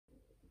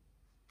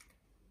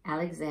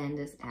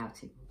Alexander's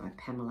Outing by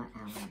Pamela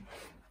Allen.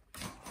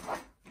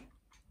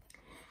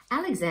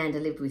 Alexander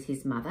lived with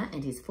his mother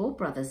and his 4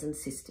 brothers and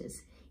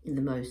sisters in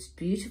the most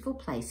beautiful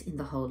place in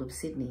the whole of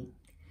Sydney.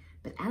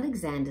 But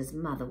Alexander's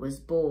mother was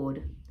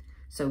bored.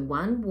 So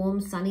one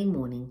warm sunny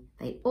morning,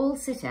 they all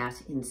set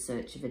out in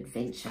search of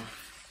adventure.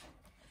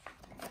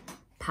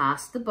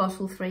 Past the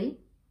Bottle Tree,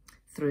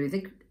 through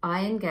the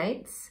iron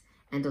gates,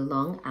 and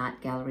along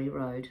Art Gallery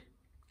Road.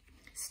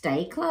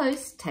 "Stay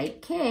close,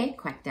 take care,"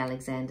 quacked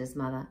Alexander's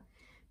mother.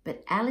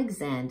 But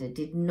Alexander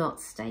did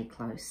not stay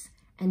close,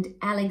 and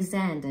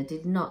Alexander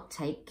did not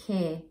take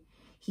care.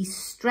 He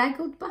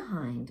straggled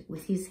behind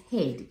with his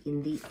head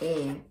in the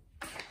air.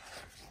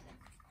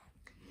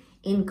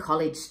 In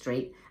College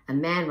Street, a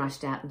man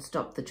rushed out and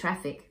stopped the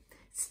traffic.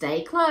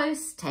 "Stay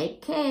close,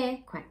 take care,"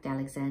 quacked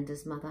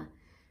Alexander's mother.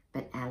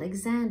 But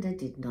Alexander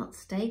did not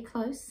stay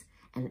close,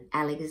 and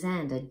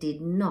Alexander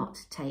did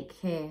not take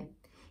care.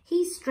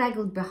 He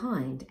straggled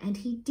behind, and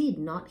he did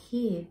not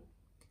hear.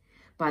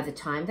 By the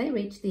time they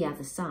reached the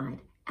other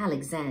side,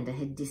 Alexander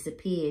had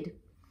disappeared.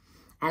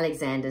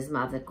 Alexander's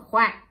mother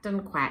quacked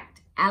and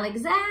quacked,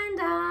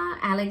 "Alexander,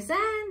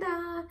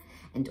 Alexander!"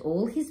 And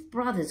all his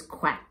brothers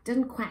quacked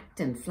and quacked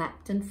and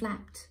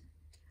flapped.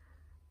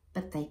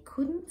 But they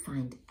couldn't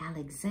find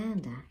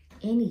Alexander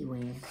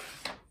anywhere.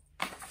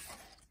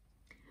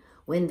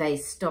 When they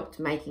stopped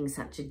making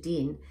such a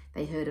din,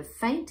 they heard a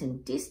faint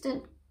and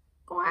distant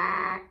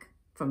quack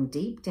from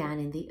deep down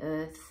in the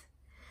earth.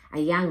 A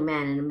young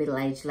man and a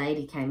middle-aged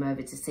lady came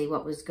over to see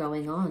what was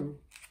going on.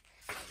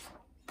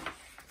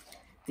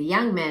 The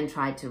young man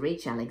tried to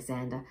reach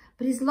Alexander,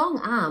 but his long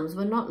arms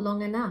were not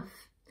long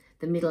enough.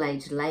 The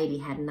middle-aged lady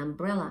had an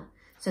umbrella,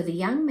 so the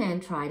young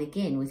man tried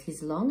again with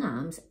his long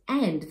arms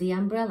and the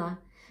umbrella,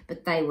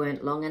 but they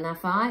weren't long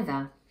enough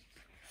either.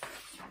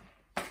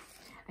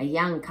 A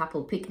young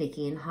couple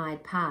picnicking in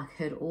Hyde Park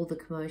heard all the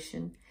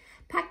commotion,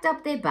 packed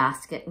up their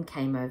basket and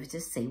came over to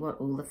see what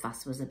all the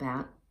fuss was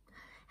about.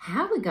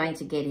 "How are we going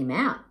to get him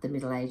out?" the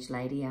middle-aged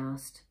lady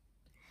asked.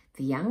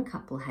 The young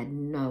couple had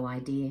no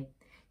idea.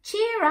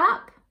 "Cheer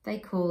up," they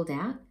called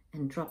out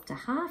and dropped a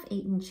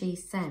half-eaten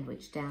cheese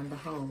sandwich down the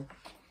hole.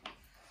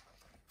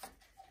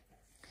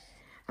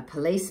 A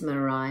policeman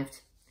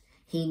arrived.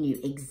 He knew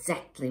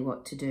exactly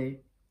what to do.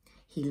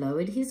 He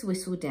lowered his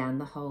whistle down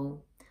the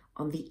hole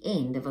on the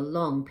end of a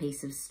long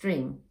piece of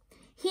string.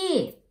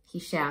 "Here," he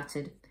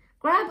shouted,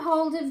 "grab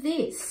hold of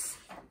this."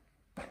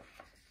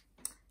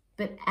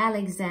 But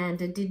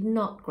Alexander did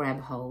not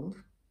grab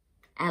hold.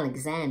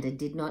 Alexander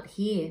did not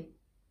hear.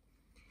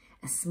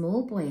 A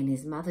small boy and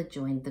his mother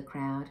joined the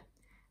crowd.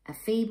 A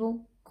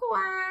feeble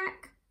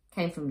quack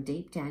came from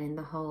deep down in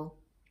the hole.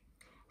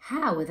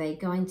 How were they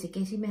going to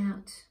get him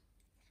out?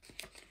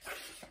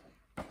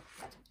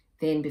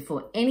 Then,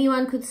 before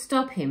anyone could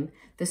stop him,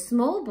 the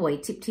small boy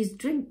tipped his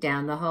drink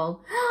down the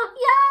hole.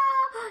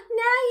 "Yeah,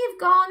 now you've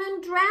gone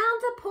and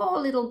drowned the poor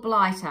little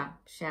blighter,"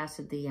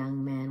 shouted the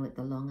young man with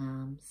the long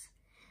arms.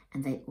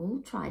 And they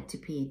all tried to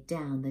peer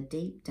down the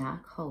deep,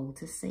 dark hole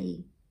to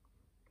see.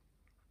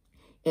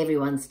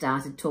 Everyone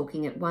started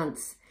talking at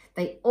once.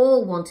 They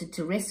all wanted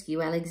to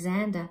rescue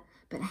Alexander,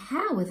 but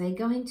how were they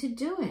going to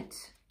do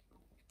it?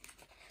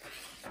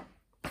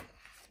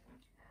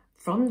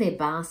 From their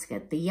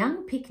basket, the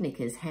young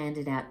picnickers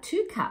handed out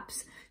 2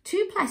 cups,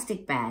 2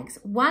 plastic bags,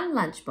 1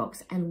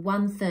 lunchbox and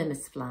 1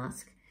 thermos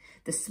flask.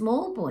 The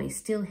small boy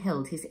still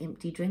held his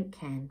empty drink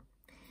can.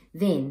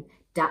 Then,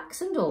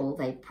 ducks and all,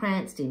 they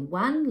pranced in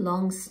one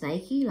long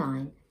snaky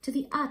line to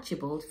the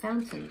Archibald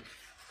fountain.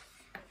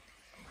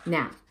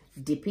 Now,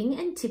 dipping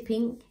and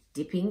tipping,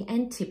 dipping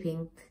and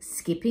tipping,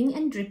 skipping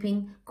and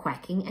dripping,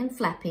 quacking and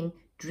flapping,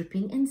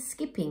 dripping and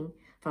skipping,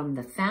 from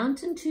the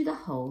fountain to the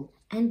hole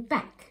and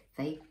back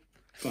they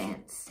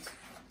danced.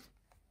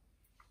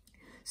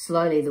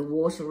 Slowly the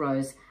water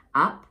rose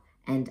up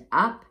and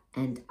up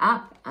and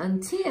up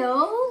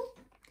until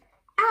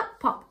out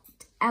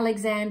popped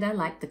Alexander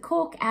like the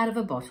cork out of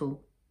a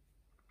bottle.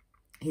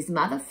 His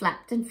mother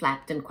flapped and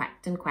flapped and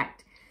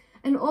quacked,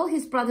 and all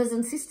his brothers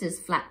and sisters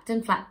flapped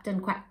and flapped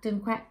and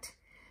quacked.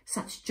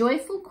 Such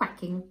joyful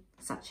quacking,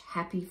 such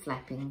happy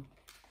flapping.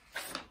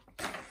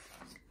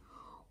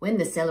 When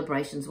the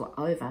celebrations were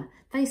over,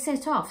 they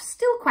set off,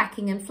 still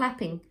quacking and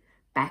flapping,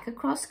 back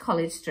across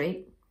College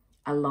Street,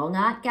 along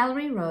Art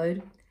Gallery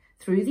Road,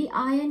 through the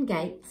iron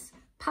gates,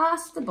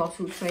 past the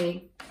Bottle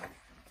Tree,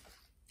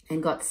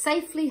 and got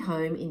safely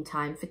home in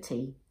time for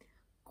tea.